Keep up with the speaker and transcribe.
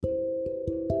Good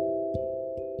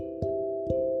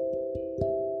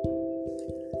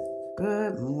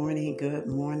morning,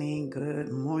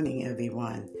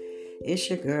 everyone.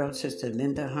 It's your girl, Sister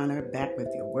Linda Hunter, back with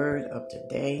your word of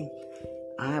today.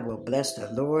 I will bless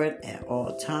the Lord at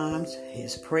all times.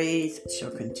 His praise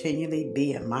shall continually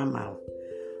be in my mouth.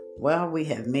 Well, we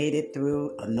have made it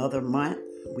through another month.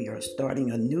 We are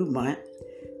starting a new month.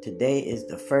 Today is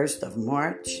the 1st of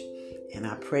March, and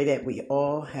I pray that we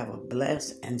all have a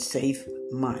blessed and safe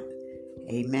month.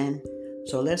 Amen.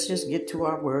 So let's just get to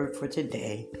our word for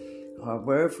today. Our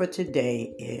word for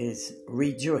today is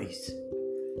rejoice.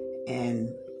 And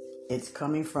it's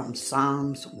coming from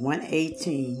Psalms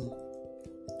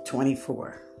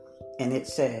 118:24. And it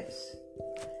says,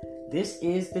 "This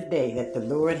is the day that the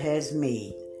Lord has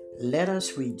made. Let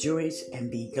us rejoice and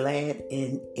be glad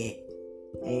in it."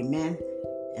 Amen.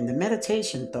 And the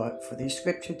meditation thought for this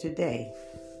scripture today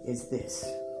is this: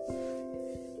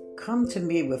 come to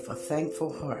me with a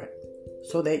thankful heart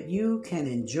so that you can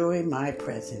enjoy my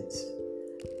presence.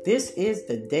 This is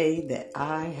the day that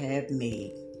I have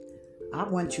made. I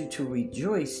want you to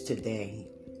rejoice today,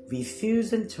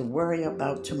 refusing to worry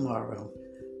about tomorrow.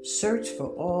 Search for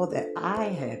all that I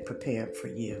have prepared for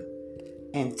you,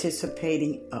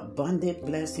 anticipating abundant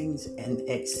blessings and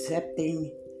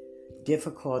accepting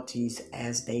difficulties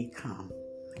as they come.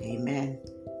 Amen.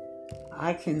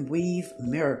 I can weave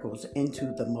miracles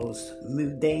into the most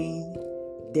mundane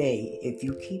day if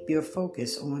you keep your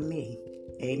focus on me.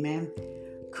 Amen.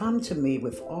 Come to me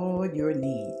with all your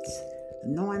needs,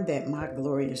 knowing that my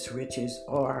glorious riches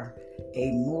are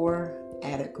a more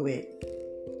adequate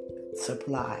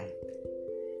supply.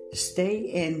 Stay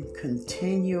in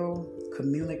continual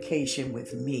communication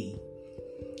with me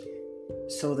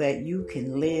so that you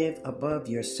can live above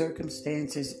your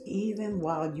circumstances even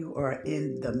while you are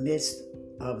in the midst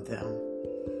of them.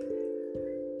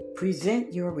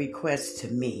 Present your requests to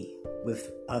me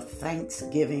with a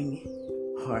thanksgiving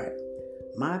heart.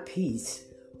 My peace,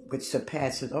 which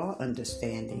surpasses all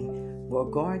understanding, will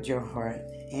guard your heart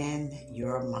and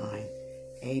your mind.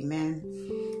 Amen.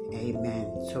 Amen.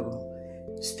 So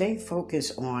stay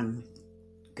focused on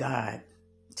God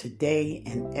today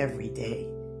and every day,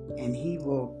 and He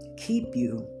will keep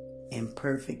you in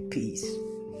perfect peace.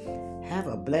 Have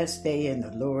a blessed day in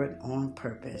the Lord on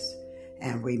purpose.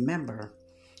 And remember,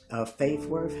 a faith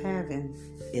worth having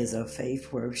is a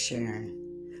faith worth sharing.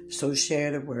 So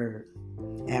share the word.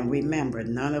 And remember,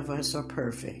 none of us are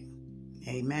perfect.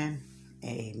 Amen.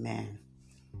 Amen.